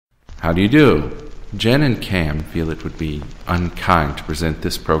How do you do? Jen and Cam feel it would be unkind to present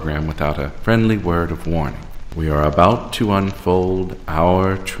this program without a friendly word of warning. We are about to unfold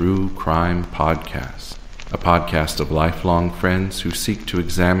our true crime podcast, a podcast of lifelong friends who seek to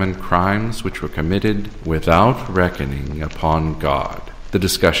examine crimes which were committed without reckoning upon God. The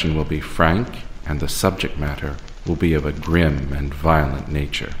discussion will be frank, and the subject matter will be of a grim and violent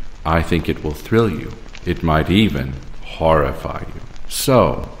nature. I think it will thrill you. It might even horrify you.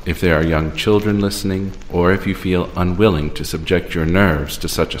 So, if there are young children listening, or if you feel unwilling to subject your nerves to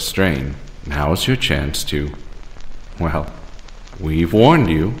such a strain, now is your chance to, well, we've warned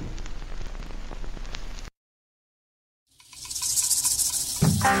you.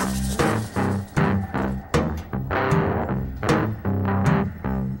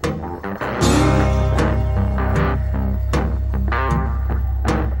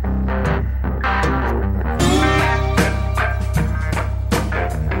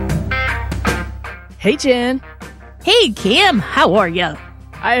 Hey, Jen. Hey, Cam. How are you?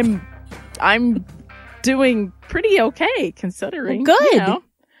 I'm doing pretty okay, considering. Well, good. You know,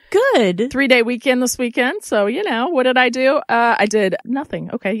 good. 3-day weekend this weekend. So, what did I do? I did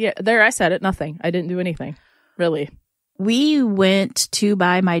nothing. Okay. Yeah. There, I said it. Nothing. I didn't do anything. Really. We went to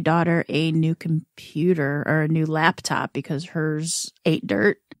buy my daughter a new computer or a new laptop because hers ate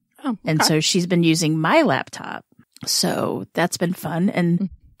dirt. Oh, okay. And so she's been using my laptop. So that's been fun. And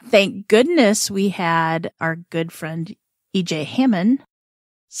thank goodness we had our good friend EJ Hammon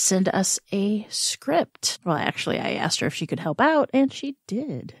send us a script. Well, actually, I asked her if she could help out, and she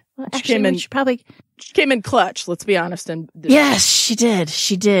did. Well, actually, she came in clutch, let's be honest. And yes, she did.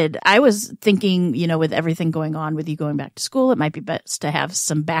 She did. I was thinking, with everything going on with you going back to school, it might be best to have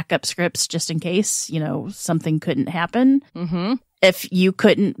some backup scripts just in case, something couldn't happen. Mm-hmm. If you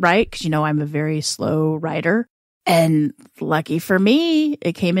couldn't write, because, I'm a very slow writer. And lucky for me,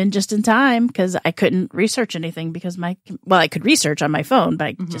 it came in just in time because I couldn't research anything because I could research on my phone, but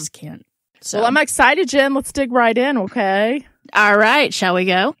I just can't. So. Well, I'm excited, Jen. Let's dig right in, okay? All right. Shall we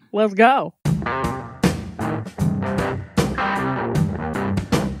go? Let's go.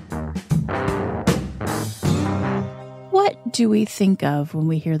 What do we think of when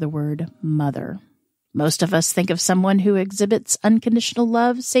we hear the word mother? Most of us think of someone who exhibits unconditional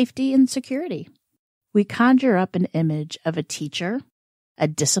love, safety, and security. We conjure up an image of a teacher, a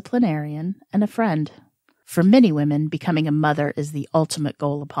disciplinarian, and a friend. For many women, becoming a mother is the ultimate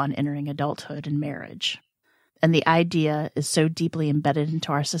goal upon entering adulthood and marriage. And the idea is so deeply embedded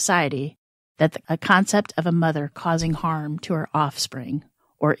into our society that a concept of a mother causing harm to her offspring,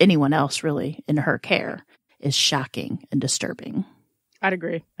 or anyone else really in her care, is shocking and disturbing. I'd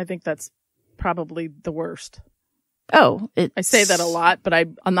agree. I think that's probably the worst. Oh, I say that a lot, but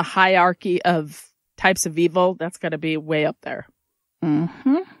on the hierarchy of types of evil, that's got to be way up there.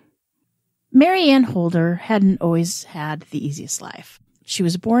 Mm-hmm. Mary Ann Holder hadn't always had the easiest life. She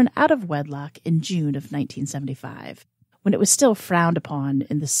was born out of wedlock in June of 1975, when it was still frowned upon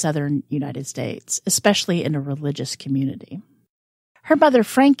in the southern United States, especially in a religious community. Her mother,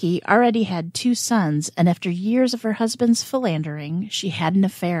 Frankie, already had 2 sons, and after years of her husband's philandering, she had an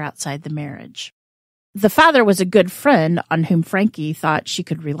affair outside the marriage. The father was a good friend on whom Frankie thought she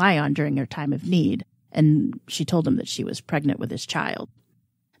could rely on during her time of need, and she told him that she was pregnant with his child.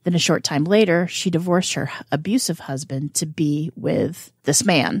 Then a short time later, she divorced her abusive husband to be with this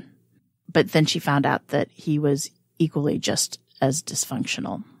man. But then she found out that he was equally just as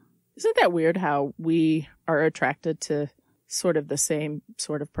dysfunctional. Isn't that weird how we are attracted to sort of the same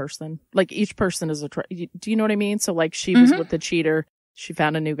sort of person? Like each person is do you know what I mean? So like she was with the cheater, she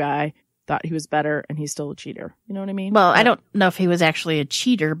found a new guy, thought he was better, and he's still a cheater. You know what I mean? Well, I don't know if he was actually a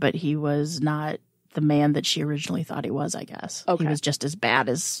cheater, but he was not the man that she originally thought he was, I guess. Okay. He was just as bad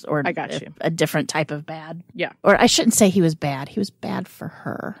as, or I got you. A different type of bad. Yeah. Or I shouldn't say he was bad. He was bad for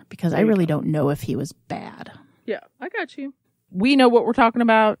her because I really don't know if he was bad. Yeah, I got you. We know what we're talking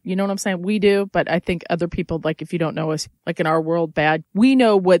about. You know what I'm saying? We do. But I think other people, like if you don't know us, like in our world, bad, we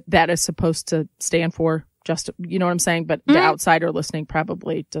know what that is supposed to stand for. Just, you know what I'm saying? But the outsider listening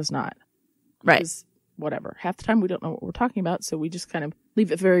probably does not. Right. Whatever. Half the time we don't know what we're talking about, so we just kind of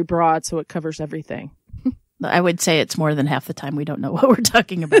leave it very broad so it covers everything. I would say it's more than half the time we don't know what we're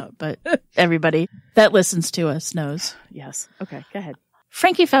talking about, but everybody that listens to us knows. Yes. Okay, go ahead.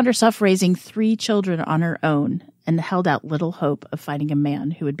 Frankie found herself raising 3 children on her own and held out little hope of finding a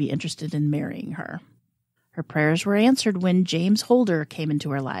man who would be interested in marrying her. Her prayers were answered when James Holder came into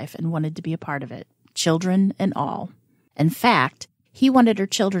her life and wanted to be a part of it, children and all. In fact, he wanted her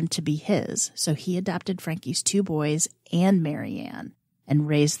children to be his, so he adopted Frankie's 2 boys and Mary Ann and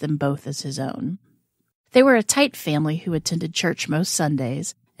raised them both as his own. They were a tight family who attended church most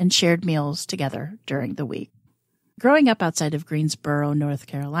Sundays and shared meals together during the week. Growing up outside of Greensboro, North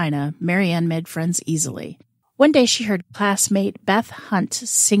Carolina, Marianne made friends easily. One day she heard classmate Beth Hunt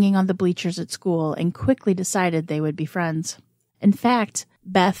singing on the bleachers at school and quickly decided they would be friends. In fact,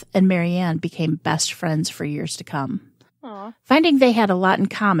 Beth and Marianne became best friends for years to come. Aww. Finding they had a lot in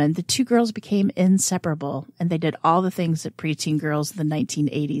common, the two girls became inseparable, and they did all the things that preteen girls in the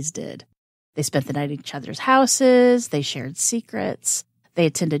 1980s did. They spent the night at each other's houses, they shared secrets, they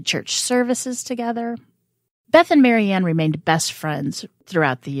attended church services together. Beth and Marianne remained best friends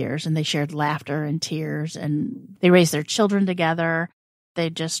throughout the years, and they shared laughter and tears, and they raised their children together. They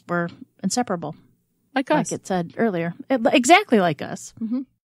just were inseparable. Like us. Like it said earlier. Exactly like us. Mm-hmm.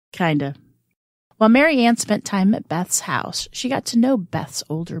 Kind of. While Marianne spent time at Beth's house, she got to know Beth's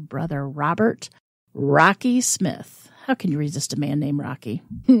older brother, Robert Rocky Smith. How can you resist a man named Rocky?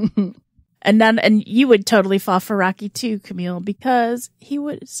 And you would totally fall for Rocky too, Camille, because he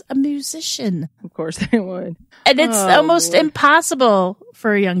was a musician. Of course they would. And it's almost impossible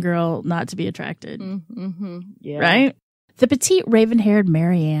for a young girl not to be attracted. Mm-hmm. Yeah. Right? The petite raven-haired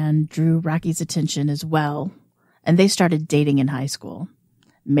Marianne drew Rocky's attention as well, and they started dating in high school.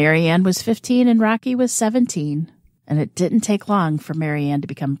 Marianne was 15 and Rocky was 17, and it didn't take long for Marianne to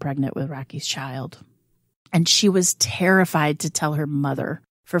become pregnant with Rocky's child. And she was terrified to tell her mother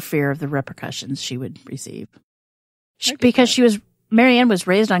for fear of the repercussions she would receive. Marianne was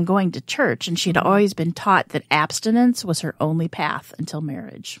raised on going to church, and she'd always been taught that abstinence was her only path until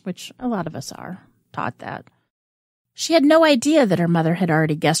marriage, which a lot of us are taught that. She had no idea that her mother had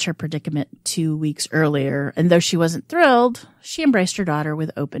already guessed her predicament 2 weeks earlier, and though she wasn't thrilled, she embraced her daughter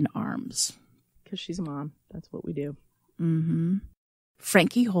with open arms. Because she's a mom. That's what we do. Mm-hmm.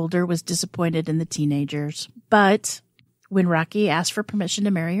 Frankie Holder was disappointed in the teenagers, but when Rocky asked for permission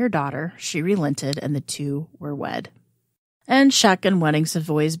to marry her daughter, she relented, and the two were wed. And shotgun weddings have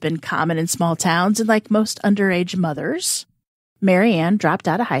always been common in small towns, and like most underage mothers, Marianne dropped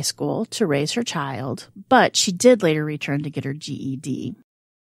out of high school to raise her child, but she did later return to get her GED.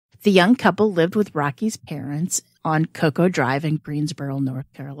 The young couple lived with Rocky's parents on Cocoa Drive in Greensboro,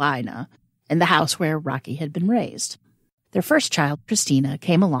 North Carolina, in the house where Rocky had been raised. Their first child, Christina,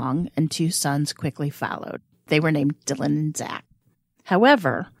 came along, and two sons quickly followed. They were named Dylan and Zach.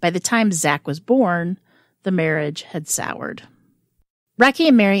 However, by the time Zach was born, the marriage had soured. Rocky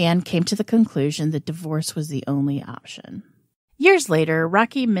and Marianne came to the conclusion that divorce was the only option. Years later,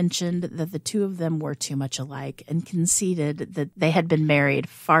 Rocky mentioned that the two of them were too much alike and conceded that they had been married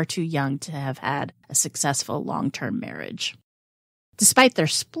far too young to have had a successful long-term marriage. Despite their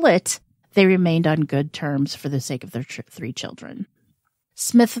split, they remained on good terms for the sake of their three children.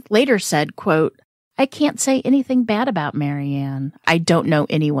 Smith later said, quote, "I can't say anything bad about Marianne. I don't know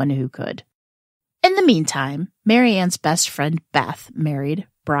anyone who could." In the meantime, Marianne's best friend Beth married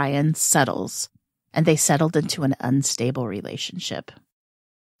Brian Settles, and they settled into an unstable relationship.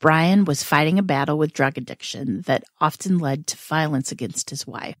 Brian was fighting a battle with drug addiction that often led to violence against his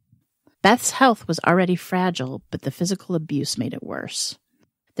wife. Beth's health was already fragile, but the physical abuse made it worse.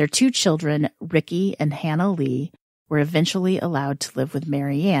 Their two children, Ricky and Hannah Lee, were eventually allowed to live with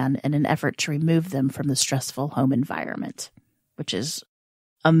Marianne in an effort to remove them from the stressful home environment, which is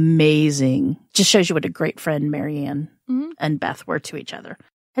amazing. Just shows you what a great friend Marianne and Beth were to each other.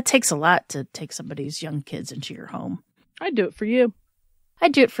 It takes a lot to take somebody's young kids into your home. I'd do it for you.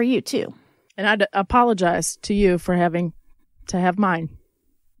 I'd do it for you, too. And I'd apologize to you for having to have mine.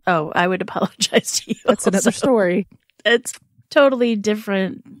 Oh, I would apologize to you. That's also. another story. It's totally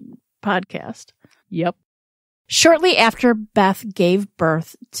different podcast. Yep. Shortly after Beth gave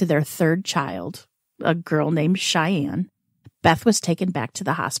birth to their third child, a girl named Cheyenne, Beth was taken back to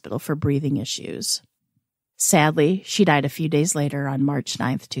the hospital for breathing issues. Sadly, she died a few days later on March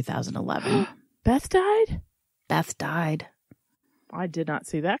 9th, 2011. Beth died? Beth died. I did not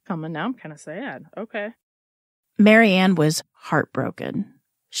see that coming. Now I'm kind of sad. Okay. Marianne was heartbroken.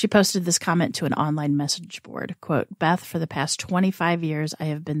 She posted this comment to an online message board, quote, "Beth, for the past 25 years, I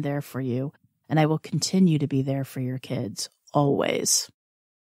have been there for you, and I will continue to be there for your kids, always."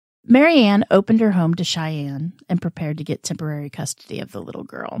 Marianne opened her home to Cheyenne and prepared to get temporary custody of the little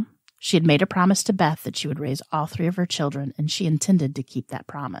girl. She had made a promise to Beth that she would raise all three of her children, and she intended to keep that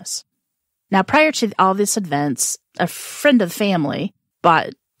promise. Now, prior to all these events, a friend of the family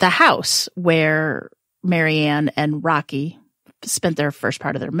bought the house where Marianne and Rocky spent their first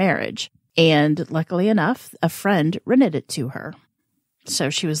part of their marriage. And luckily enough, a friend rented it to her. So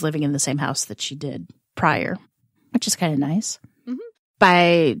she was living in the same house that she did prior, which is kind of nice. Mm-hmm.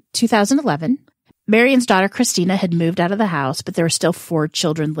 By 2011, Marianne's daughter Christina had moved out of the house, but there were still 4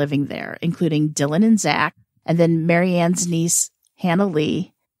 children living there, including Dylan and Zach, and then Marianne's niece Hannah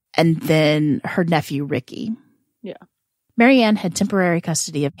Lee, and then her nephew, Ricky. Yeah. Mary Ann had temporary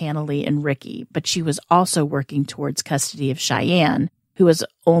custody of Hannah Lee and Ricky, but she was also working towards custody of Cheyenne, who was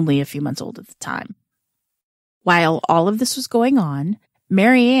only a few months old at the time. While all of this was going on,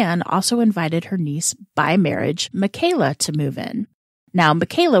 Mary Ann also invited her niece by marriage, Michaela, to move in. Now,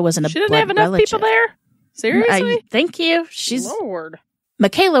 Michaela wasn't a blood relative. She didn't have enough people there? Seriously? Thank you. Lord.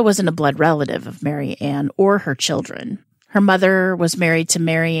 Michaela wasn't a blood relative of Mary Ann or her children. Her mother was married to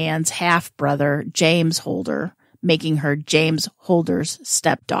Mary Ann's half-brother, James Holder, making her James Holder's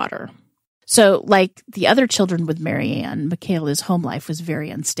stepdaughter. So, like the other children with Mary Ann, Michaela's home life was very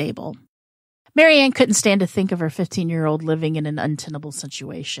unstable. Mary Ann couldn't stand to think of her 15-year-old living in an untenable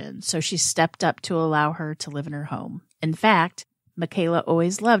situation, so she stepped up to allow her to live in her home. In fact, Michaela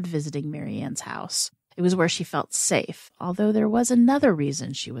always loved visiting Mary Ann's house. It was where she felt safe, although there was another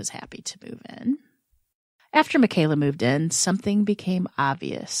reason she was happy to move in. After Michaela moved in, something became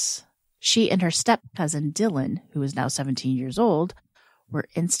obvious. She and her step-cousin Dylan, who was now 17 years old, were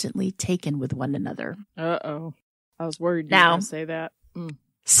instantly taken with one another. Uh-oh. I was worried you were going to say that.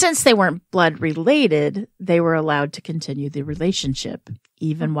 Since they weren't blood related, they were allowed to continue the relationship,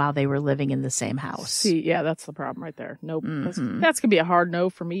 even while they were living in the same house. See, yeah, that's the problem right there. Nope. That's going to be a hard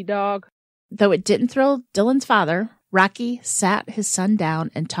no for me, dog. Though it didn't thrill Dylan's father, Rocky sat his son down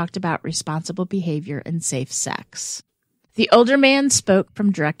and talked about responsible behavior and safe sex. The older man spoke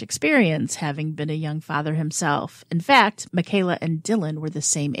from direct experience, having been a young father himself. In fact, Michaela and Dylan were the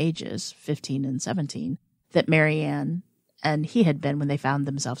same ages, 15 and 17, that Mary Ann and he had been when they found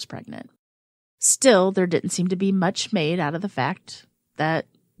themselves pregnant. Still, there didn't seem to be much made out of the fact that,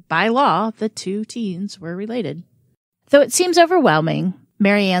 by law, the two teens were related. Though it seems overwhelming,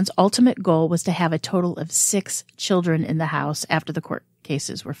 Mary Ann's ultimate goal was to have a total of 6 children in the house after the court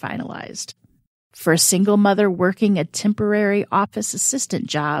cases were finalized. For a single mother working a temporary office assistant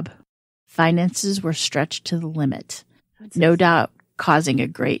job, finances were stretched to the limit, no doubt causing a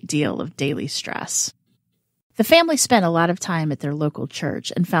great deal of daily stress. The family spent a lot of time at their local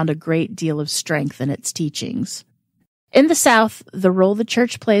church and found a great deal of strength in its teachings. In the South, the role the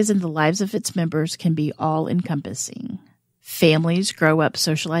church plays in the lives of its members can be all-encompassing. Families grow up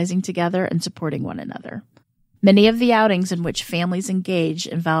socializing together and supporting one another. Many of the outings in which families engage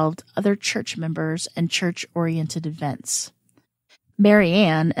involved other church members and church-oriented events. Mary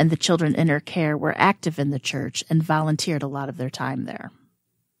Ann and the children in her care were active in the church and volunteered a lot of their time there.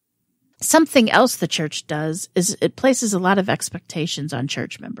 Something else the church does is it places a lot of expectations on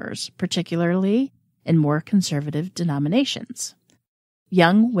church members, particularly in more conservative denominations.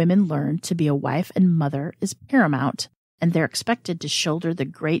 Young women learn to be a wife and mother is paramount, and they're expected to shoulder the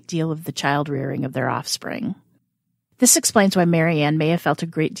great deal of the child-rearing of their offspring. This explains why Mary Ann may have felt a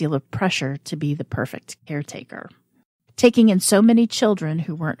great deal of pressure to be the perfect caretaker. Taking in so many children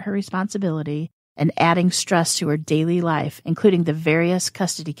who weren't her responsibility and adding stress to her daily life, including the various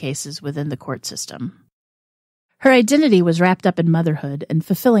custody cases within the court system. Her identity was wrapped up in motherhood and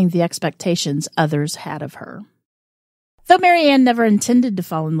fulfilling the expectations others had of her. Though Mary Ann never intended to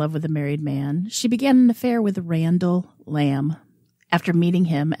fall in love with a married man, she began an affair with Randall Lamb after meeting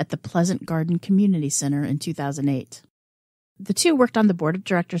him at the Pleasant Garden Community Center in 2008. The two worked on the board of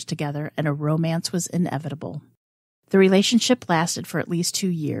directors together, and a romance was inevitable. The relationship lasted for at least 2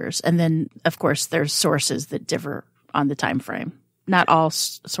 years, and then, of course, there's sources that differ on the time frame. Not all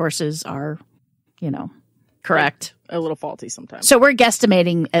sources are, correct. A little faulty sometimes. So we're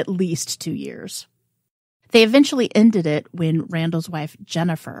guesstimating at least 2 years. They eventually ended it when Randall's wife,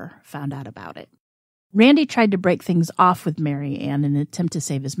 Jennifer, found out about it. Randy tried to break things off with Mary Ann in an attempt to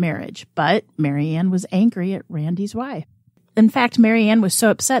save his marriage, but Mary Ann was angry at Randy's wife. In fact, Mary Ann was so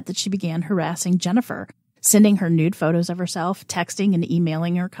upset that she began harassing Jennifer, sending her nude photos of herself, texting and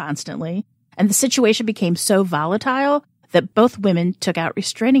emailing her constantly, and the situation became so volatile that both women took out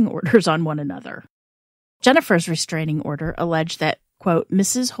restraining orders on one another. Jennifer's restraining order alleged that, quote,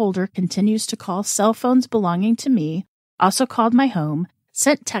 Mrs. Holder continues to call cell phones belonging to me, also called my home,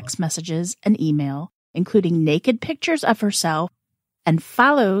 sent text messages and email, including naked pictures of herself, and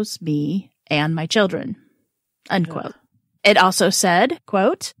follows me and my children, unquote. It also said,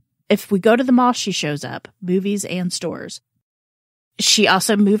 quote, if we go to the mall, she shows up, movies and stores. She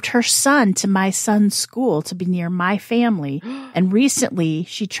also moved her son to my son's school to be near my family, and recently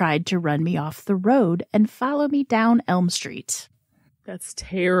she tried to run me off the road and follow me down Elm Street. That's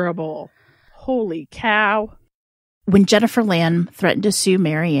terrible. Holy cow. When Jennifer Lamb threatened to sue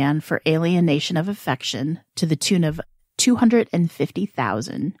Mary Ann for alienation of affection to the tune of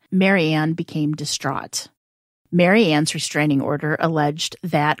 $250,000, Mary Ann became distraught. Mary Ann's restraining order alleged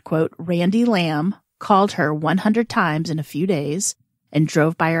that, quote, Randy Lamb called her 100 times in a few days and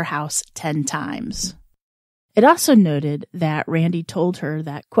drove by her house 10 times. It also noted that Randy told her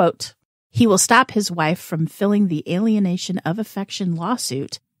that, quote, he will stop his wife from filing the alienation of affection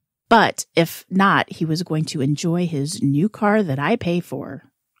lawsuit, but if not, he was going to enjoy his new car that I pay for,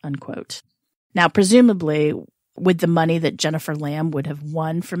 unquote. Now, presumably, with the money that Jennifer Lamb would have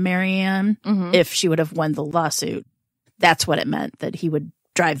won from Marianne, if she would have won the lawsuit, that's what it meant, that he would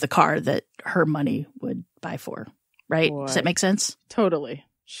drive the car that her money would buy for, right? Boy. Does that make sense? Totally.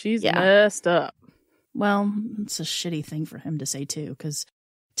 She's messed up. Well, it's a shitty thing for him to say, too, because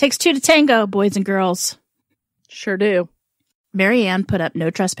it takes two to tango, boys and girls. Sure do. Marianne put up no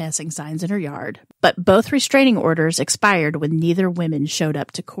trespassing signs in her yard, but both restraining orders expired when neither women showed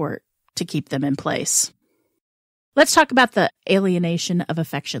up to court to keep them in place. Let's talk about the alienation of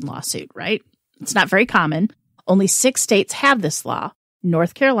affection lawsuit, right? It's not very common. Only 6 states have this law: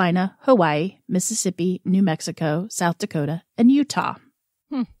 North Carolina, Hawaii, Mississippi, New Mexico, South Dakota, and Utah.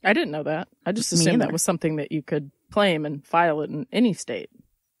 I didn't know that. I just Me assumed either. that was something that you could claim and file it in any state.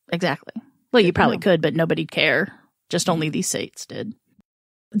 Exactly. Well, you probably could, but nobody'd care. Just only these states did.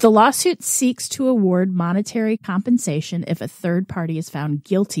 The lawsuit seeks to award monetary compensation if a third party is found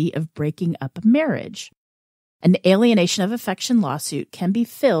guilty of breaking up a marriage. An alienation of affection lawsuit can be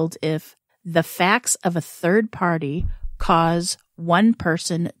filed if the facts of a third party cause one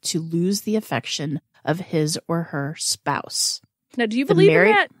person to lose the affection of his or her spouse. Now, do you believe in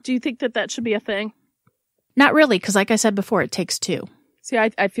that? Do you think that that should be a thing? Not really, because like I said before, it takes 2. See,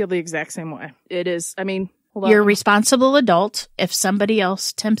 I feel the exact same way. It is, I mean, hold on. You're a responsible adult. If somebody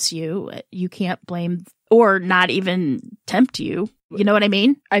else tempts you, you can't blame or not even tempt you. You know what I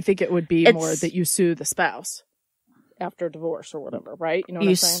mean? I think it would be more that you sue the spouse after divorce or whatever, right? You know what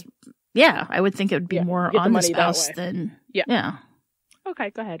I'm saying? Yeah, I would think it would be more on the spouse than... Yeah.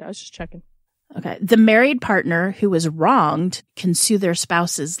 Okay, go ahead. I was just checking. Okay. The married partner who was wronged can sue their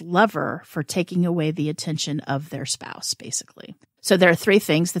spouse's lover for taking away the attention of their spouse, basically. So there are 3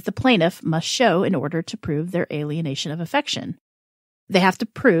 things that the plaintiff must show in order to prove their alienation of affection. They have to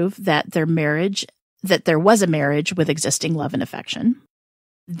prove that there was a marriage with existing love and affection.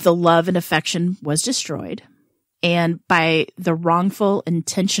 The love and affection was destroyed, and by the wrongful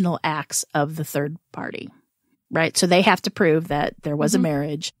intentional acts of the third party, right? So they have to prove that there was a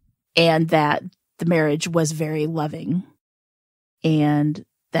marriage and that the marriage was very loving and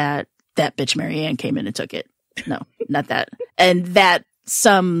that bitch Marianne came in and took it. No, not that. And that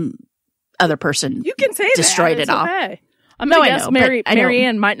some other person you can say destroyed that. it all. Okay. I'm going to guess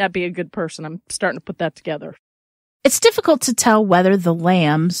Marianne might not be a good person. I'm starting to put that together. It's difficult to tell whether the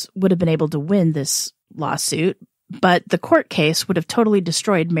Lambs would have been able to win this lawsuit, but the court case would have totally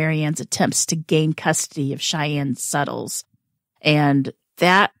destroyed Marianne's attempts to gain custody of Cheyenne Suttles, and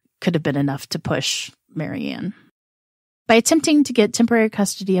that could have been enough to push Marianne. By attempting to get temporary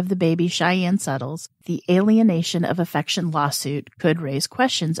custody of the baby Cheyenne Suttles, the alienation of affection lawsuit could raise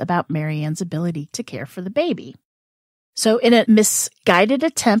questions about Marianne's ability to care for the baby. So in a misguided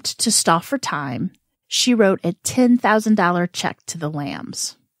attempt to stall for time, she wrote a $10,000 check to the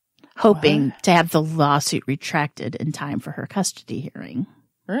Lambs, hoping to have the lawsuit retracted in time for her custody hearing.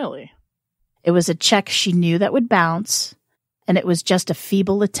 Really? It was a check she knew that would bounce, and it was just a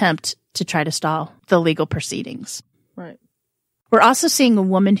feeble attempt to try to stall the legal proceedings. Right. We're also seeing a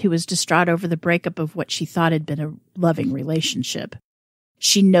woman who was distraught over the breakup of what she thought had been a loving relationship.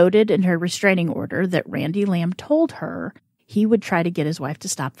 She noted in her restraining order that Randy Lamb told her he would try to get his wife to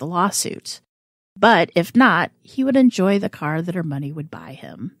stop the lawsuit. But if not, he would enjoy the car that her money would buy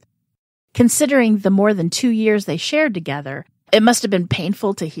him. Considering the more than 2 years they shared together, it must have been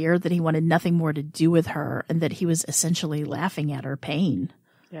painful to hear that he wanted nothing more to do with her and that he was essentially laughing at her pain.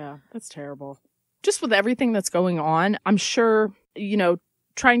 Yeah, that's terrible. Just with everything that's going on, I'm sure,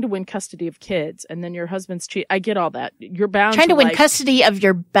 trying to win custody of kids and then your husband's cheat. I get all that. You're bound trying to win custody of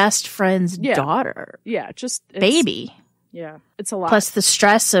your best friend's daughter. Yeah, baby. Yeah, it's a lot. Plus the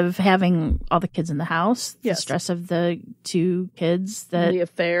stress of having all the kids in the house, yes. The stress of the 2 kids that the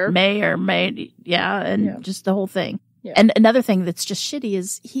affair just the whole thing. Yeah. And another thing that's just shitty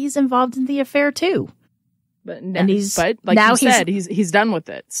is he's involved in the affair too. But he's done with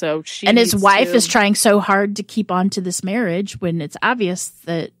it. So his wife is trying so hard to keep on to this marriage when it's obvious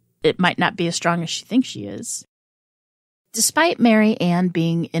that it might not be as strong as she thinks she is. Despite Mary Ann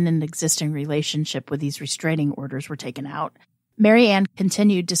being in an existing relationship where these restraining orders were taken out, Mary Ann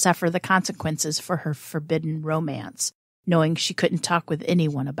continued to suffer the consequences for her forbidden romance, knowing she couldn't talk with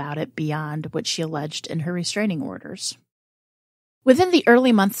anyone about it beyond what she alleged in her restraining orders. Within the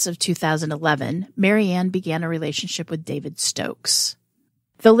early months of 2011, Mary Ann began a relationship with David Stokes.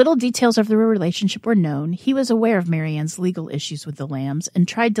 Though little details of the relationship were known, he was aware of Marianne's legal issues with the Lambs and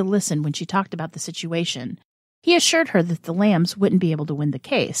tried to listen when she talked about the situation. He assured her that the Lambs wouldn't be able to win the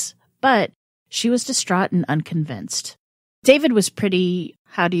case, but she was distraught and unconvinced. David was pretty,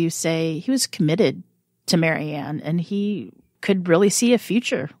 he was committed to Marianne, and he could really see a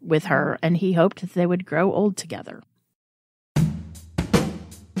future with her, and he hoped that they would grow old together.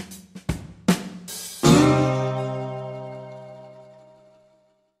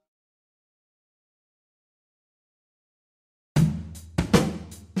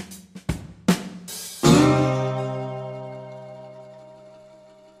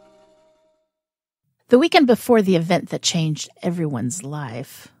 The weekend before the event that changed everyone's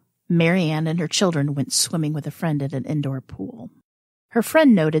life, Marianne and her children went swimming with a friend at an indoor pool. Her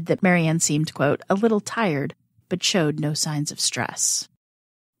friend noted that Marianne seemed, quote, a little tired, but showed no signs of stress.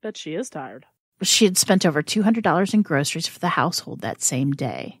 Bet she is tired. She had spent over $200 in groceries for the household that same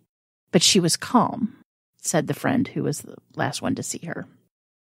day. But she was calm, said the friend who was the last one to see her.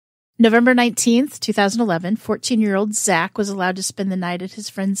 November 19th, 2011, 14-year-old Zach was allowed to spend the night at his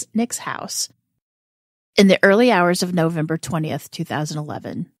friend Nick's house. In the early hours of November 20th,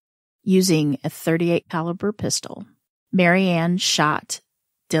 2011, using a .38 caliber pistol, Marianne shot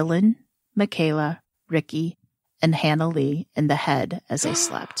Dylan, Michaela, Ricky, and Hannah Lee in the head as they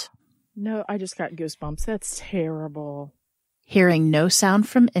slept. No, I just got goosebumps. That's terrible. Hearing no sound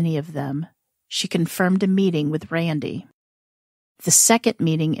from any of them, she confirmed a meeting with Randy. The second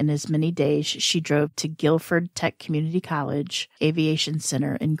meeting in as many days, she drove to Guilford Tech Community College Aviation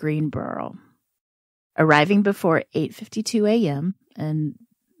Center in Greensboro. Arriving before 8:52 a.m., and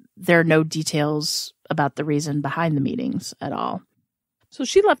there are no details about the reason behind the meetings at all. So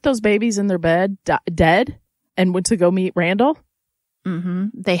she left those babies in their bed, dead, and went to go meet Randall? Mm-hmm.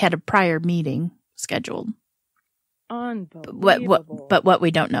 They had a prior meeting scheduled. Unbelievable. But what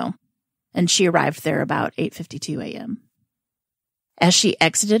we don't know. And she arrived there about 8:52 a.m. As she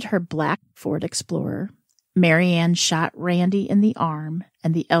exited her black Ford Explorer, Marianne shot Randy in the arm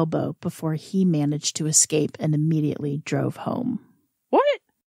and the elbow before he managed to escape and immediately drove home. What?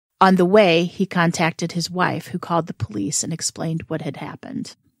 On the way, he contacted his wife, who called the police and explained what had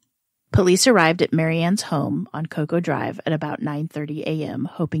happened. Police arrived at Marianne's home on Cocoa Drive at about 9:30 a.m.,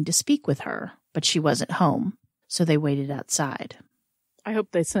 hoping to speak with her, but she wasn't home, so they waited outside. I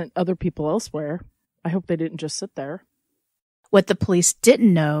hope they sent other people elsewhere. I hope they didn't just sit there. What the police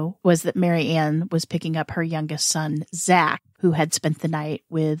didn't know was that Marianne was picking up her youngest son, Zach, who had spent the night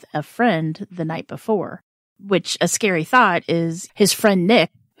with a friend the night before, which a scary thought is his friend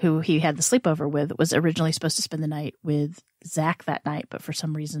Nick, who he had the sleepover with, was originally supposed to spend the night with Zach that night, but for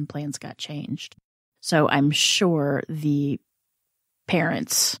some reason plans got changed. So I'm sure the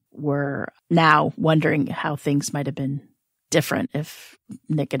parents were now wondering how things might have been different if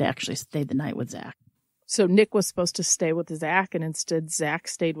Nick had actually stayed the night with Zach. So Nick was supposed to stay with Zach, and instead Zach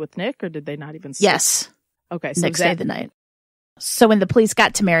stayed with Nick, or did they not even stay? Yes. Okay, so Nick stayed the night. So when the police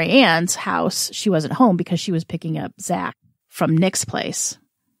got to Marianne's house, she wasn't home because she was picking up Zach from Nick's place.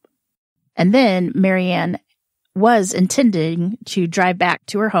 And then Marianne was intending to drive back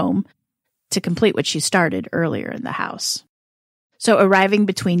to her home to complete what she started earlier in the house. So arriving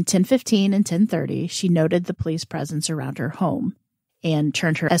between 10:15 and 10:30, she noted the police presence around her home and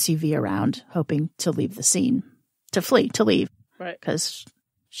turned her SUV around, hoping to leave the scene, to leave. Right. Because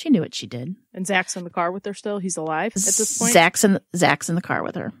she knew what she did. And Zach's in the car with her still? He's alive at this point? Zach's in the car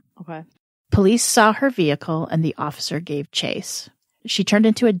with her. Okay. Police saw her vehicle and the officer gave chase. She turned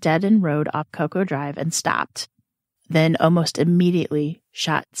into a dead-end road off Cocoa Drive and stopped. Then almost immediately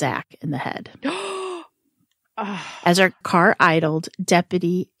shot Zach in the head. As her car idled,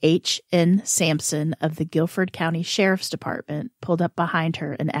 Deputy H.N. Sampson of the Guilford County Sheriff's Department pulled up behind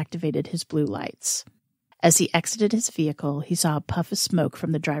her and activated his blue lights. As he exited his vehicle, he saw a puff of smoke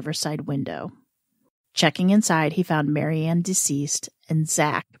from the driver's side window. Checking inside, he found Marianne deceased and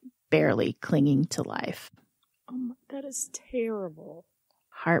Zach barely clinging to life. That is terrible.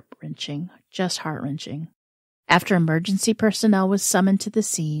 Heart-wrenching, just heart-wrenching. After emergency personnel was summoned to the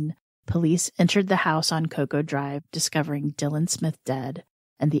scene, police entered the house on Cocoa Drive, discovering Dylan Smith dead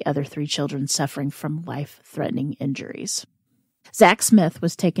and the other 3 children suffering from life-threatening injuries. Zach Smith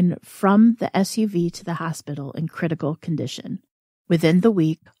was taken from the SUV to the hospital in critical condition. Within the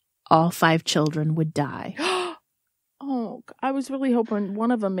week, all 5 children would die. Oh, I was really hoping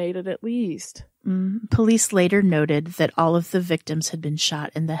one of them made it at least. Police later noted that all of the victims had been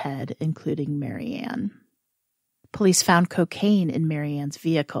shot in the head, including Marianne. Police found cocaine in Marianne's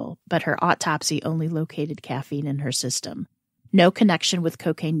vehicle, but her autopsy only located caffeine in her system. No connection with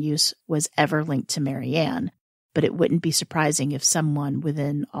cocaine use was ever linked to Marianne, but it wouldn't be surprising if someone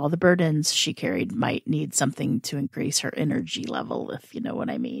within all the burdens she carried might need something to increase her energy level, if you know what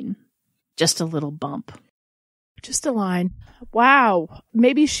I mean. Just a little bump. Just a line. Wow.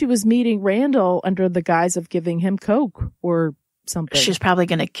 Maybe she was meeting Randall under the guise of giving him coke or something. She's probably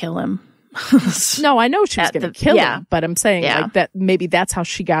going to kill him. No, I know she was going to kill him, but I'm saying like that maybe that's how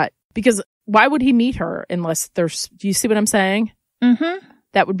she got, because why would he meet her unless there's, do you see what I'm saying? Mm-hmm.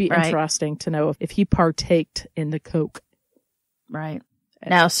 That would be interesting to know if he partaked in the coke. Right.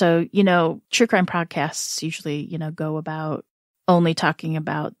 Now, so, true crime podcasts usually, go about only talking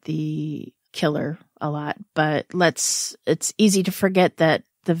about the killer a lot, but it's easy to forget that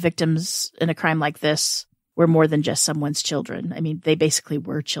the victims in a crime like this were more than just someone's children. I mean, they basically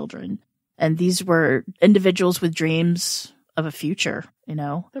were children. And these were individuals with dreams of a future,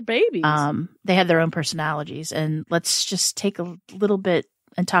 They're babies. They had their own personalities. And let's just take a little bit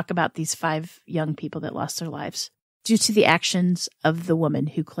and talk about these 5 young people that lost their lives due to the actions of the woman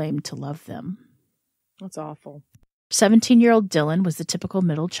who claimed to love them. That's awful. 17-year-old Dylan was the typical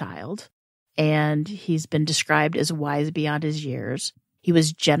middle child, and he's been described as wise beyond his years. He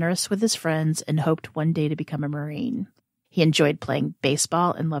was generous with his friends and hoped one day to become a Marine. He enjoyed playing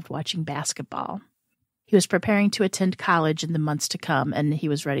baseball and loved watching basketball. He was preparing to attend college in the months to come, and he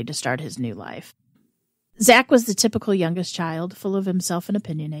was ready to start his new life. Zach was the typical youngest child, full of himself and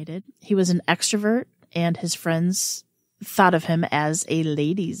opinionated. He was an extrovert, and his friends thought of him as a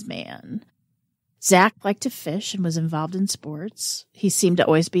ladies' man. Zach liked to fish and was involved in sports. He seemed to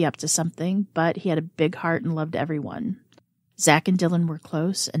always be up to something, but he had a big heart and loved everyone. Zach and Dylan were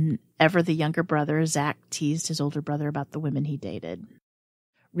close, and ever the younger brother, Zach teased his older brother about the women he dated.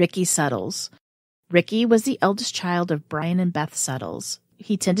 Ricky Suttles. Ricky was the eldest child of Brian and Beth Suttles.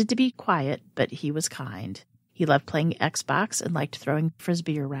 He tended to be quiet, but he was kind. He loved playing Xbox and liked throwing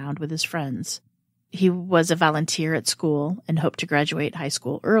Frisbee around with his friends. He was a volunteer at school and hoped to graduate high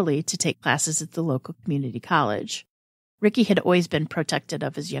school early to take classes at the local community college. Ricky had always been protective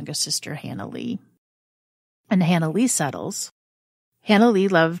of his younger sister, Hannah Lee. And Hannah Lee Suttles. Hannah Lee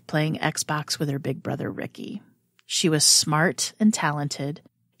loved playing Xbox with her big brother, Ricky. She was smart and talented.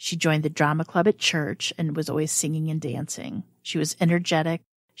 She joined the drama club at church and was always singing and dancing. She was energetic.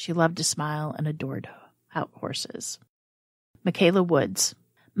 She loved to smile and adored horses. Michaela Woods.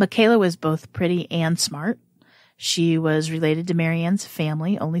 Michaela was both pretty and smart. She was related to Marianne's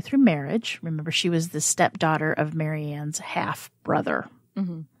family only through marriage. Remember, she was the stepdaughter of Marianne's half-brother.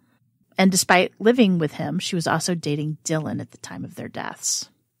 Mm-hmm. And despite living with him, she was also dating Dylan at the time of their deaths.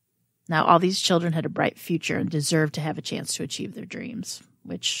 Now, all these children had a bright future and deserved to have a chance to achieve their dreams,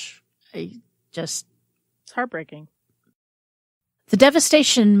 which it's heartbreaking. The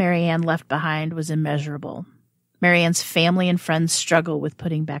devastation Marianne left behind was immeasurable. Marianne's family and friends struggle with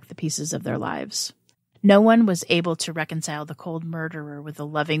putting back the pieces of their lives. No one was able to reconcile the cold murderer with the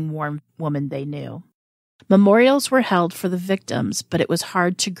loving, warm woman they knew. Memorials were held for the victims, but it was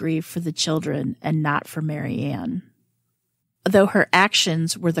hard to grieve for the children and not for Marianne. Though her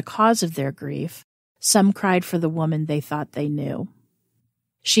actions were the cause of their grief, some cried for the woman they thought they knew.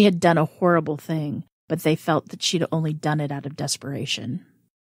 She had done a horrible thing, but they felt that she'd only done it out of desperation.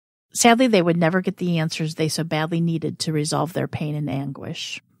 Sadly, they would never get the answers they so badly needed to resolve their pain and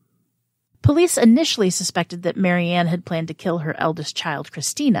anguish. Police initially suspected that Marianne had planned to kill her eldest child,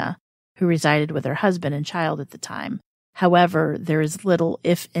 Christina, who resided with her husband and child at the time. However, there is little,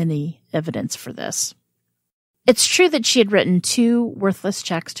 if any, evidence for this. It's true that she had written 2 worthless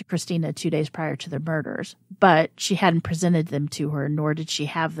checks to Christina 2 days prior to their murders, but she hadn't presented them to her, nor did she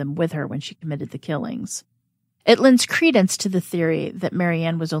have them with her when she committed the killings. It lends credence to the theory that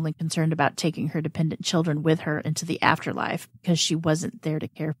Marianne was only concerned about taking her dependent children with her into the afterlife because she wasn't there to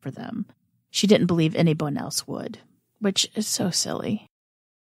care for them. She didn't believe anyone else would, which is so silly.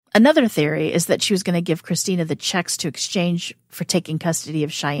 Another theory is that she was going to give Christina the checks to exchange for taking custody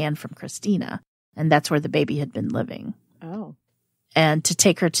of Cheyenne from Christina, and that's where the baby had been living. Oh. And to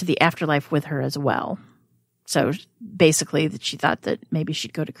take her to the afterlife with her as well. So basically, that she thought that maybe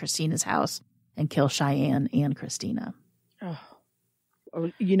she'd go to Christina's house and kill Cheyenne and Christina. Oh.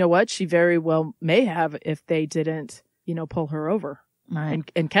 You know what? She very well may have if they didn't, pull her over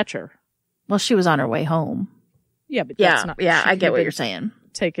and catch her. Well, she was on her way home. Yeah, but that's not... Yeah, I get what you're saying.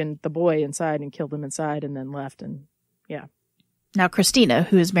 Taken the boy inside and killed him inside and then left and, yeah. Now, Christina,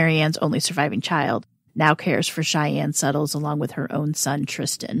 who is Marianne's only surviving child, now cares for Cheyenne Suttles along with her own son,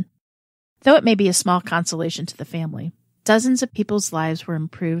 Tristan. Though it may be a small consolation to the family, dozens of people's lives were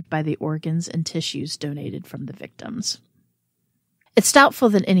improved by the organs and tissues donated from the victims. It's doubtful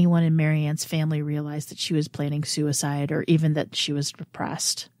that anyone in Marianne's family realized that she was planning suicide or even that she was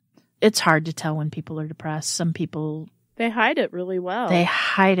depressed. It's hard to tell when people are depressed. Some people... They hide it really well. They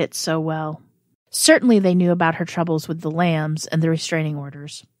hide it so well. Certainly they knew about her troubles with the lambs and the restraining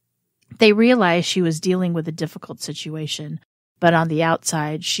orders. They realized she was dealing with a difficult situation, but on the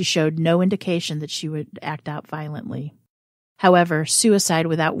outside, she showed no indication that she would act out violently. However, suicide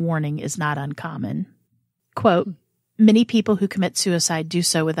without warning is not uncommon. Quote, many people who commit suicide do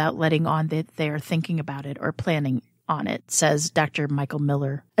so without letting on that they are thinking about it or planning on it, says Dr. Michael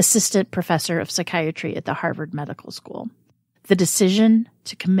Miller, assistant professor of psychiatry at the Harvard Medical School. The decision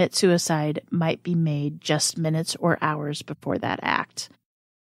to commit suicide might be made just minutes or hours before that act.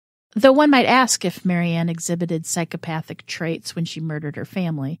 Though one might ask if Marianne exhibited psychopathic traits when she murdered her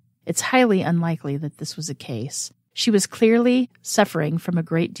family, it's highly unlikely that this was the case. She was clearly suffering from a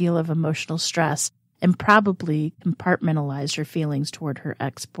great deal of emotional stress and probably compartmentalized her feelings toward her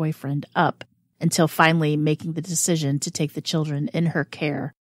ex-boyfriend up until finally making the decision to take the children in her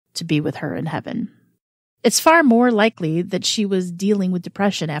care to be with her in heaven. It's far more likely that she was dealing with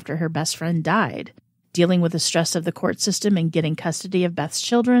depression after her best friend died, dealing with the stress of the court system and getting custody of Beth's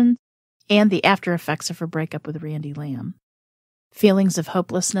children, and the after effects of her breakup with Randy Lamb. Feelings of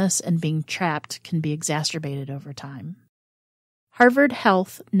hopelessness and being trapped can be exacerbated over time. Harvard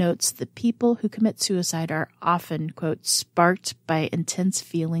Health notes that people who commit suicide are often, quote, sparked by intense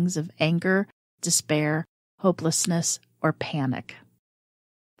feelings of anger, despair, hopelessness, or panic.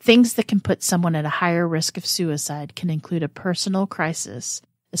 Things that can put someone at a higher risk of suicide can include a personal crisis,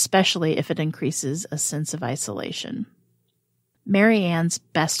 especially if it increases a sense of isolation. Marianne's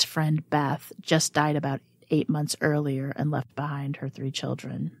best friend, Beth, just died about 8 months earlier and left behind her 3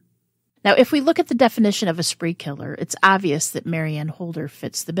 children. Now, if we look at the definition of a spree killer, it's obvious that Marianne Holder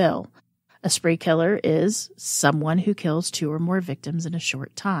fits the bill. A spree killer is someone who kills 2 or more victims in a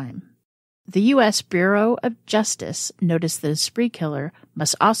short time. The U.S. Bureau of Justice noticed that a spree killer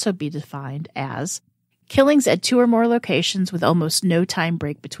must also be defined as killings at 2 or more locations with almost no time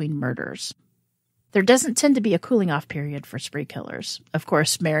break between murders. There doesn't tend to be a cooling-off period for spree killers. Of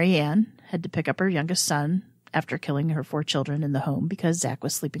course, Marianne had to pick up her youngest son after killing her 4 children in the home because Zach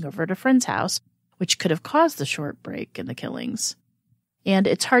was sleeping over at a friend's house, which could have caused the short break in the killings. And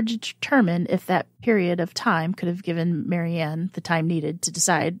it's hard to determine if that period of time could have given Marianne the time needed to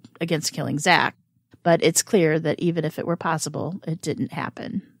decide against killing Zach, but it's clear that even if it were possible, it didn't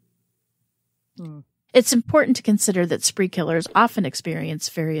happen. It's important to consider that spree killers often experience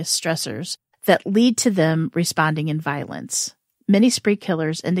various stressors that lead to them responding in violence. Many spree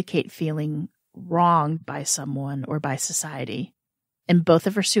killers indicate feeling wronged by someone or by society. In both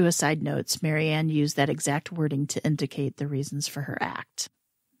of her suicide notes, Marianne used that exact wording to indicate the reasons for her act.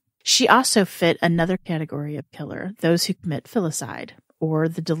 She also fit another category of killer, those who commit filicide, or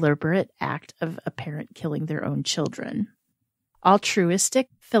the deliberate act of a parent killing their own children. Altruistic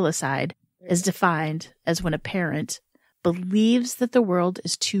filicide is defined as when a parent believes that the world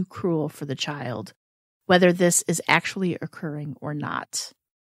is too cruel for the child, whether this is actually occurring or not.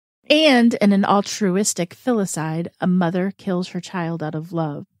 And in an altruistic filicide, a mother kills her child out of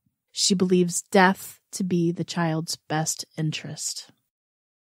love. She believes death to be the child's best interest,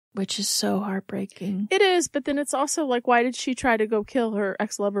 which is so heartbreaking. It is, but then it's also like, why did she try to go kill her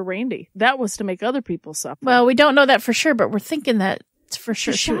ex-lover Randy? That was to make other people suffer. Well, we don't know that for sure, but we're thinking that for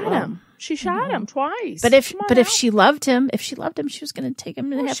sure she shot him. She shot him twice. But if she loved him, she was going to take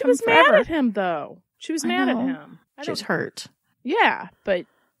him and have him forever. She was mad at him, though. She was mad at him. She was hurt. Yeah, but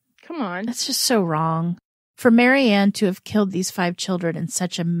come on. That's just so wrong. For Marianne to have killed these 5 children in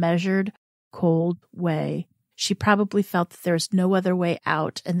such a measured, cold way, she probably felt that there was no other way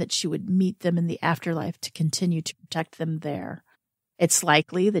out and that she would meet them in the afterlife to continue to protect them there. It's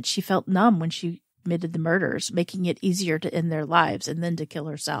likely that she felt numb when she committed the murders, making it easier to end their lives and then to kill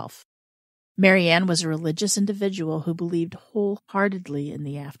herself. Marianne was a religious individual who believed wholeheartedly in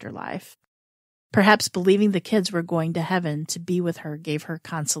the afterlife. Perhaps believing the kids were going to heaven to be with her gave her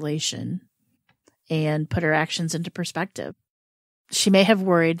consolation and put her actions into perspective. She may have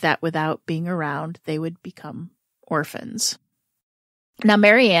worried that without being around, they would become orphans. Now,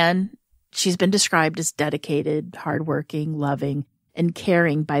 Marianne, she's been described as dedicated, hardworking, loving, and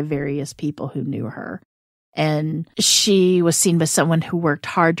caring by various people who knew her. And she was seen as someone who worked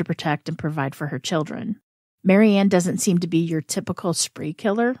hard to protect and provide for her children. Marianne doesn't seem to be your typical spree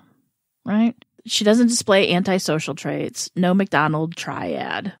killer, right? She doesn't display antisocial traits, no McDonald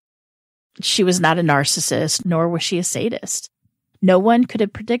triad. She was not a narcissist, nor was she a sadist. No one could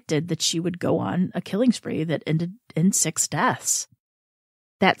have predicted that she would go on a killing spree that ended in 6 deaths.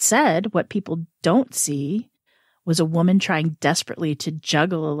 That said, what people don't see was a woman trying desperately to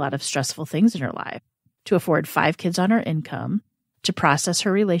juggle a lot of stressful things in her life, to afford 5 kids on her income, to process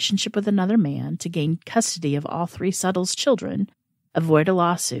her relationship with another man, to gain custody of all three Suttles' children, avoid a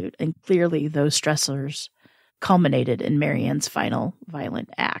lawsuit, and clearly those stressors culminated in Marianne's final violent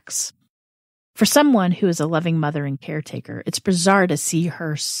acts. For someone who is a loving mother and caretaker, it's bizarre to see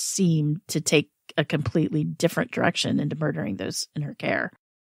her seem to take a completely different direction into murdering those in her care.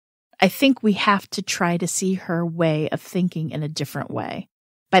 I think we have to try to see her way of thinking in a different way.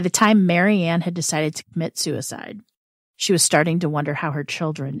 By the time Marianne had decided to commit suicide, she was starting to wonder how her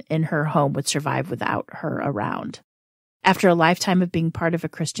children in her home would survive without her around. After a lifetime of being part of a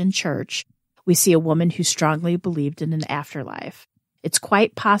Christian church, we see a woman who strongly believed in an afterlife. It's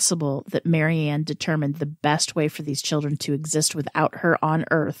quite possible that Marianne determined the best way for these children to exist without her on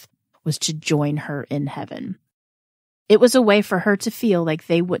earth was to join her in heaven. It was a way for her to feel like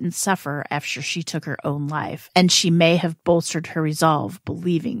they wouldn't suffer after she took her own life, and she may have bolstered her resolve,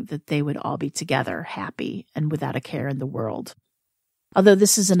 believing that they would all be together, happy, and without a care in the world. Although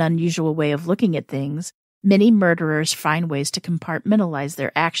this is an unusual way of looking at things, many murderers find ways to compartmentalize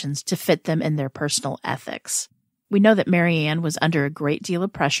their actions to fit them in their personal ethics. We know that Marianne was under a great deal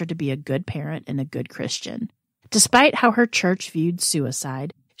of pressure to be a good parent and a good Christian. Despite how her church viewed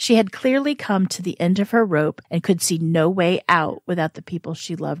suicide, she had clearly come to the end of her rope and could see no way out without the people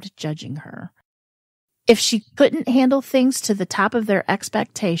she loved judging her. If she couldn't handle things to the top of their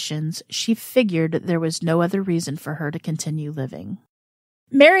expectations, she figured there was no other reason for her to continue living.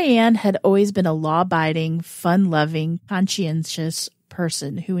 Marianne had always been a law-abiding, fun-loving, conscientious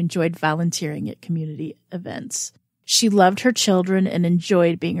person who enjoyed volunteering at community events. She loved her children and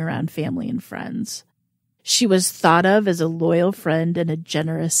enjoyed being around family and friends. She was thought of as a loyal friend and a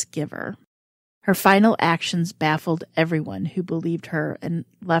generous giver. Her final actions baffled everyone who believed her and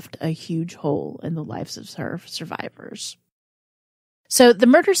left a huge hole in the lives of her survivors. So the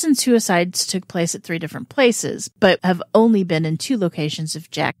murders and suicides took place at 3 different places, but have only been in 2 locations if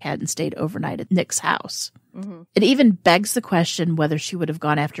Jack hadn't stayed overnight at Nick's house. Mm-hmm. It even begs the question whether she would have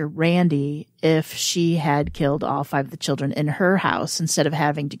gone after Randy if she had killed all 5 of the children in her house instead of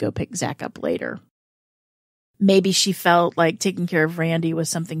having to go pick Zach up later. Maybe she felt like taking care of Randy was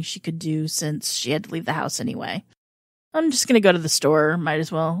something she could do since she had to leave the house anyway. I'm just going to go to the store. Might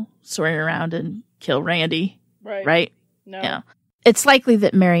as well swing around and kill Randy. Right? No. Yeah. It's likely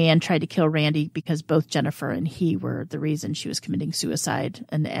that Marianne tried to kill Randy because both Jennifer and he were the reason she was committing suicide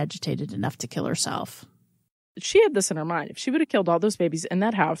and agitated enough to kill herself. She had this in her mind. If she would have killed all those babies in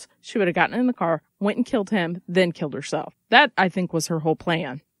that house, she would have gotten in the car, went and killed him, then killed herself. That, I think, was her whole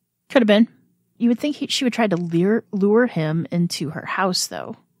plan. Could have been. You would think she would try to lure him into her house,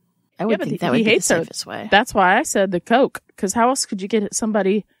 though. I would think that would be the safest way. That's why I said the coke, because how else could you get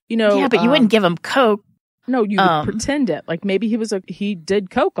somebody, Yeah, but you wouldn't give him coke. No, you would pretend it. Like maybe he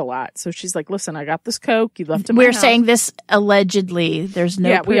did coke a lot. So she's like, listen, I got this coke. You left it in my house. We're saying this allegedly. There's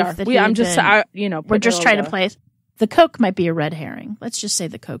no proof that I'm just, we're just trying to play. The coke might be a red herring. Let's just say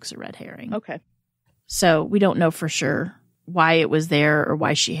the coke's a red herring. Okay. So we don't know for sure why it was there or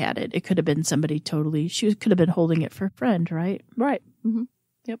why she had it. It could have been somebody she could have been holding it for a friend, right? Right. Mm-hmm.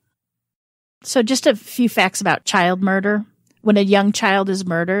 Yep. So just a few facts about child murder. When a young child is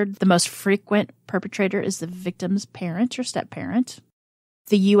murdered, the most frequent perpetrator is the victim's parent or step-parent.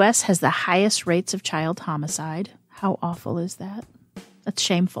 The U.S. has the highest rates of child homicide. How awful is that? That's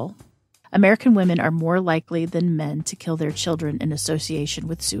shameful. American women are more likely than men to kill their children in association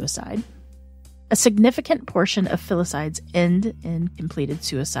with suicide. A significant portion of filicides end in completed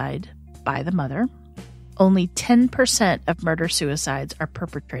suicide by the mother. Only 10% of murder-suicides are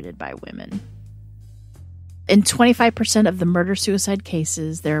perpetrated by women. In 25% of the murder-suicide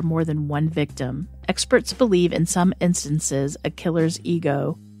cases, there are more than one victim. Experts believe in some instances a killer's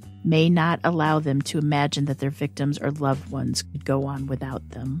ego may not allow them to imagine that their victims or loved ones could go on without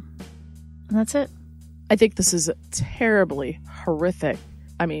them. And that's it. I think this is a terribly horrific,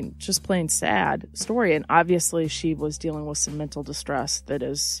 just plain sad story. And obviously she was dealing with some mental distress that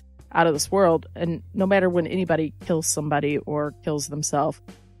is out of this world. And no matter when anybody kills somebody or kills themselves,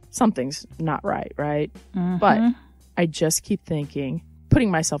 something's not right, right? Mm-hmm. But I just keep putting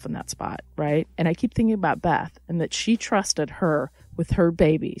myself in that spot, right? And I keep thinking about Beth and that she trusted her with her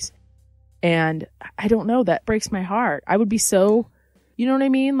babies. And I don't know, that breaks my heart. I would be so, you know what I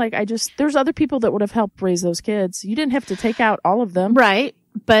mean? Like there's other people that would have helped raise those kids. You didn't have to take out all of them. Right.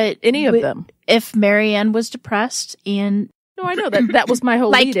 But any of them. If Marianne was depressed and... No, I know that was my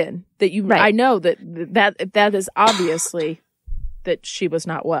whole lead-in. That you, right. I know that is obviously... that she was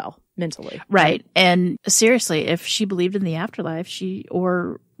not well mentally. Right. And seriously, if she believed in the afterlife,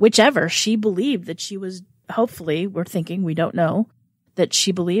 or whichever, she believed that she was, hopefully, we're thinking, we don't know, that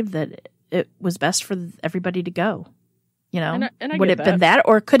she believed that it was best for everybody to go. And I would get it been that,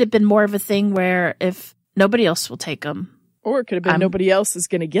 or could it have been more of a thing where if nobody else will take them, or it could have been nobody else is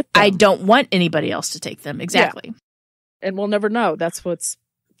going to get them. I don't want anybody else to take them. Exactly. Yeah. And we'll never know. That's what's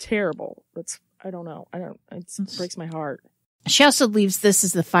terrible. I don't know. It breaks my heart. She also leaves this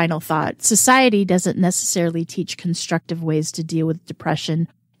as the final thought. Society doesn't necessarily teach constructive ways to deal with depression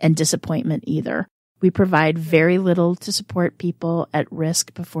and disappointment either. We provide very little to support people at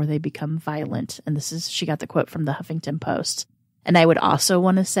risk before they become violent. And she got the quote from the Huffington Post. And I would also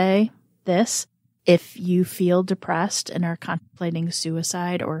want to say this: if you feel depressed and are contemplating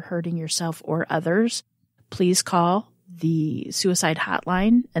suicide or hurting yourself or others, please call the suicide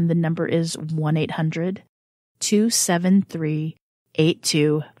hotline. And the number is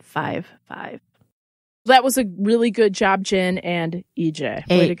 1-800-273-8255. That was a really good job, Jen and EJ.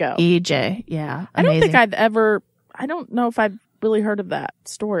 Way to go. EJ, yeah. Amazing. I don't know if I've really heard of that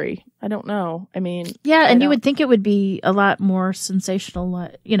story. I don't know. I mean. Yeah, and you would think it would be a lot more sensational,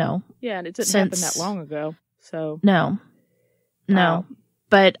 Yeah, and it didn't happen that long ago. So. No.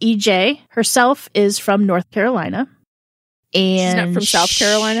 But EJ herself is from North Carolina. And she's not from South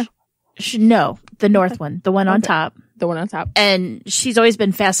Carolina? No, the North one. The one on top. The one on top. And she's always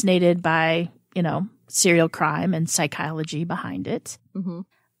been fascinated by, serial crime and psychology behind it. Mm-hmm.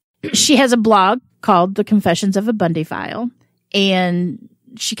 She has a blog called The Confessions of a Bundy File, and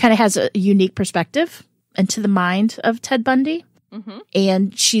she kind of has a unique perspective into the mind of Ted Bundy. Mm-hmm.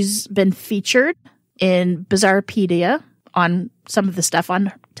 And she's been featured in Bizarrepedia on some of the stuff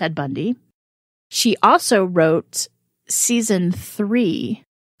on Ted Bundy. She also wrote season 3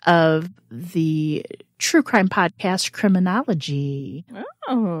 of the true crime podcast Criminology.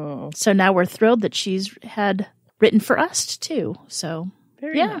 Oh. So now we're thrilled that she's had written for us too. So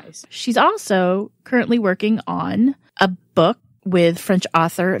very nice. She's also currently working on a book with French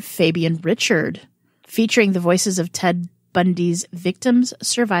author Fabian Richard, featuring the voices of Ted Bundy's victims,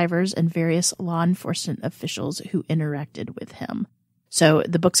 survivors, and various law enforcement officials who interacted with him. So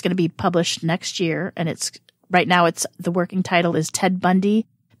the book's going to be published next year, and right now the working title is Ted Bundy,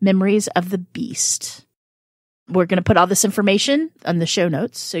 Memories of the Beast. We're going to put all this information on the show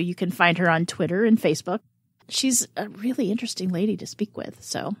notes so you can find her on Twitter and Facebook. She's a really interesting lady to speak with.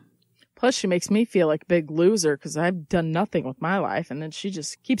 So, plus she makes me feel like a big loser because I've done nothing with my life, and then she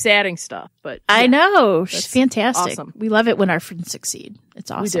just keeps adding stuff. But yeah, I know, she's fantastic. Awesome. We love it when our friends succeed.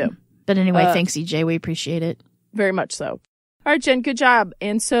 It's awesome. We do. But anyway, thanks, EJ. We appreciate it very much. So, all right, Jen, good job.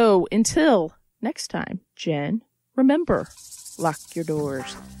 And so until next time, Jen, remember, lock your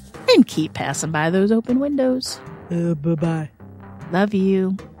doors and keep passing by those open windows. Bye-bye. Love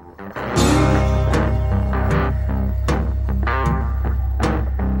you.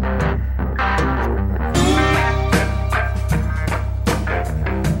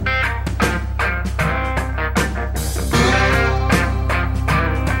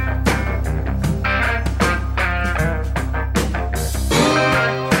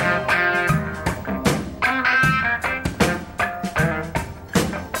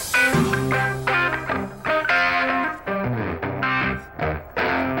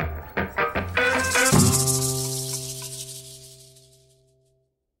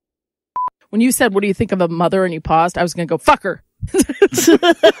 When you said, what do you think of a mother, and you paused, I was going to go, fuck her.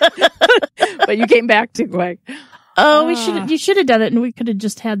 But you came back too quick. Oh, you should have done it, and we could have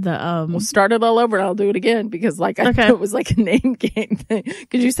just had the, We'll start it all over, and I'll do it again, because I thought it was like a name game thing.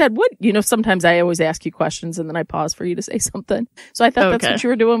 Because you said, what? Sometimes I always ask you questions, and then I pause for you to say something. So I thought that's what you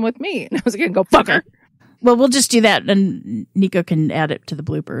were doing with me. And I was going to go, fuck her. Well, we'll just do that, and Nico can add it to the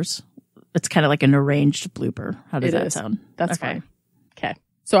bloopers. It's kind of like an arranged blooper. How does that sound? That's fine. Okay.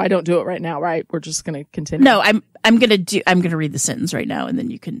 So I don't do it right now, right? We're just going to continue. No, I'm going to read the sentence right now, and then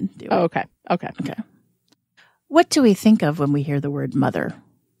you can do it. Oh, okay. What do we think of when we hear the word mother?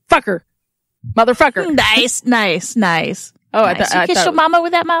 Fucker. Motherfucker. Nice. Oh, nice. You kissed your mama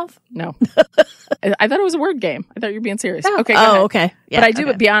with that mouth? No. I thought it was a word game. I thought you were being serious. Oh, okay, go ahead. Okay. Yeah, but I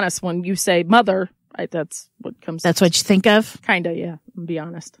do be honest, when you say mother, that's what comes. That's what you think of? Kinda, yeah. Be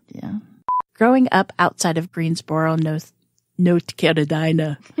honest. Yeah. Growing up outside of Greensboro, North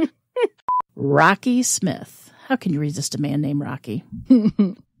Carolina, Rocky Smith. How can you resist a man named Rocky?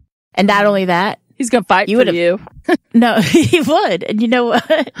 And not only that, he's going to fight for you. No, he would. And you know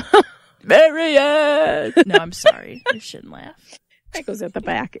what? Marianne! No, I'm sorry. I shouldn't laugh. That goes at the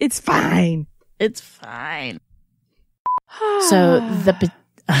back. It's fine. It's fine. So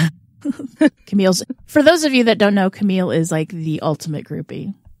Camille's, for those of you that don't know, Camille is like the ultimate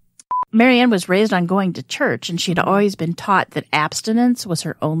groupie. Marianne was raised on going to church, and she'd always been taught that abstinence was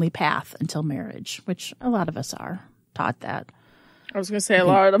her only path until marriage, which a lot of us are taught that. I was going to say a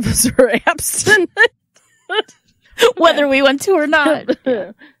lot of us are abstinent. whether we want to or not.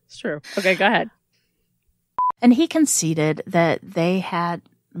 It's true. Okay, go ahead. And he conceded that they had,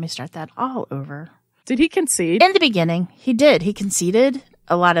 let me start that all over. Did he concede? In the beginning, he did. He conceded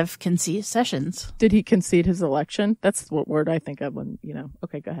a lot of concessions. Did he concede his election? That's what word I think of when,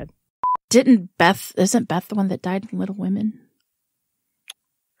 okay, go ahead. Isn't Beth the one that died in Little Women?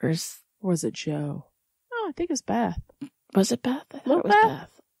 Or was it Joe? Oh, I think it's Beth. Was it Beth? I thought it was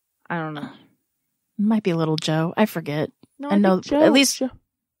Beth. I don't know. It might be Little Joe. I forget. No, I know Joe, at least.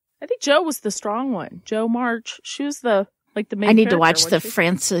 I think Joe was the strong one. Joe March. She was the main I need to character, watch the she?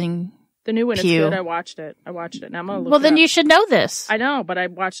 Francine. The new one is Pew. good. I watched it. Now I'm gonna look Well, it then up. you should know this. I know, but I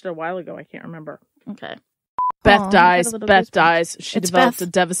watched it a while ago. I can't remember. Okay. Beth dies. Beth dies. She It's develops Beth.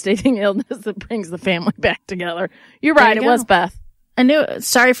 a devastating illness that brings the family back together. You're right. There It you was go. Beth. I knew.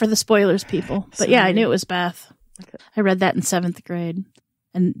 Sorry for the spoilers, people. But yeah, I knew it was Beth. Okay. I read that in 7th grade.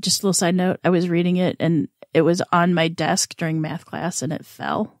 And just a little side note, I was reading it and it was on my desk during math class and it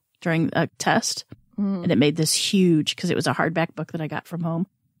fell during a test. And it made this huge, because it was a hardback book that I got from home,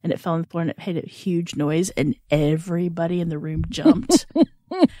 and it fell on the floor and it made a huge noise and everybody in the room jumped.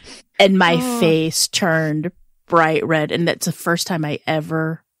 And my face turned bright red. And that's the first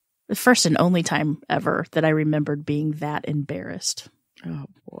and only time ever that I remembered being that embarrassed. Oh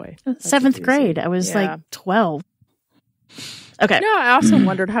boy. 7th grade. I was like 12. Okay. No, I also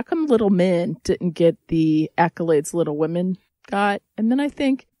wondered how come Little Men didn't get the accolades Little Women got. And then I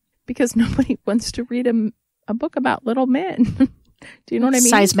think because nobody wants to read a book about little men. Do you know what I mean?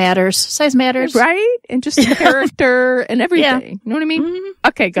 Size matters. Right? And just the character and everything. Yeah. You know what I mean? Mm-hmm.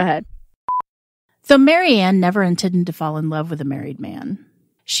 Okay, go ahead. Though Marianne never intended to fall in love with a married man,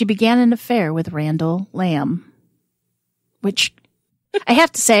 she began an affair with Randall Lamb, which I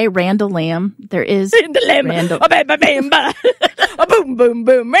have to say, Randall Lamb, there is Randall. A boom, boom,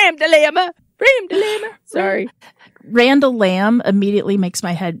 boom. Ram de Lama. Sorry. Randall Lamb immediately makes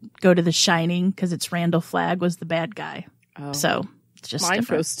my head go to The Shining because it's Randall Flagg was the bad guy. Oh. So it's just Mine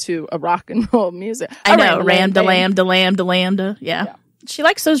different. goes to a rock and roll music. I know, Randall Lambda. Yeah. She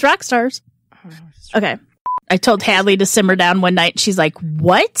likes those rock stars. Okay. I told Hadley to simmer down one night. She's like,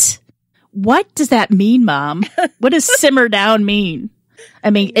 what? What does that mean, Mom? What does simmer down mean?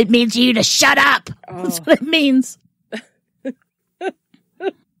 I mean, it means you to shut up. That's what it means.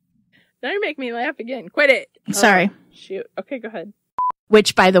 Now you make me laugh again. Quit it. Sorry. Shoot. Okay, go ahead.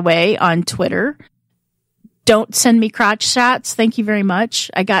 Which, by the way, on Twitter, don't send me crotch shots. Thank you very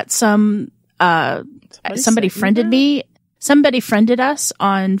much. I got somebody friended me. Somebody friended us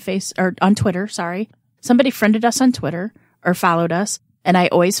on on Twitter. Sorry. Somebody friended us on Twitter or followed us, and I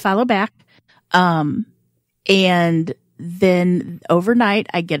always follow back. And then overnight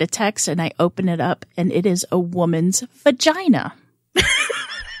I get a text and I open it up and it is a woman's vagina.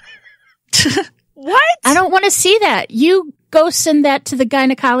 What? I don't want to see that. You go send that to the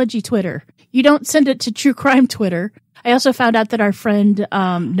gynecology Twitter. You don't send it to True Crime Twitter. I also found out that our friend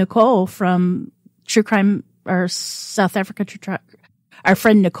Nicole from True Crime or South Africa, our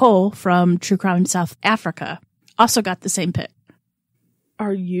friend Nicole from True Crime South Africa also got the same pic.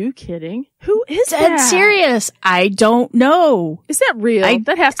 Are you kidding? Who is Dead that? serious. I don't know. Is that real?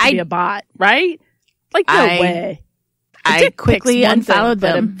 That has to be a bot, right? Like, no way. I quickly unfollowed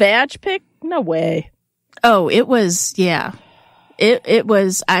them. But a vag pic? No way. Oh, it was, yeah. It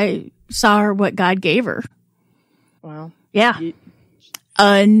was, I saw her what God gave her. Wow. Yeah.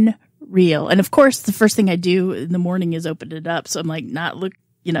 Unreal. And of course, the first thing I do in the morning is open it up. So I'm like, my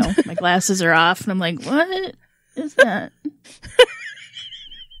glasses are off. And I'm like, what is that?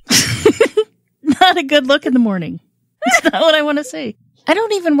 Not a good look in the morning. It's not what I want to see. I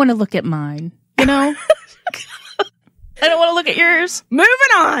don't even want to look at mine, I don't want to look at yours. Moving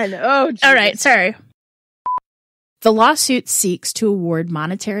on. Oh, geez. All right. Sorry. The lawsuit seeks to award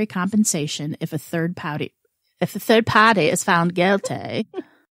monetary compensation if a third party is found guilty.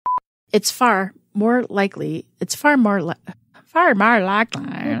 It's far more likely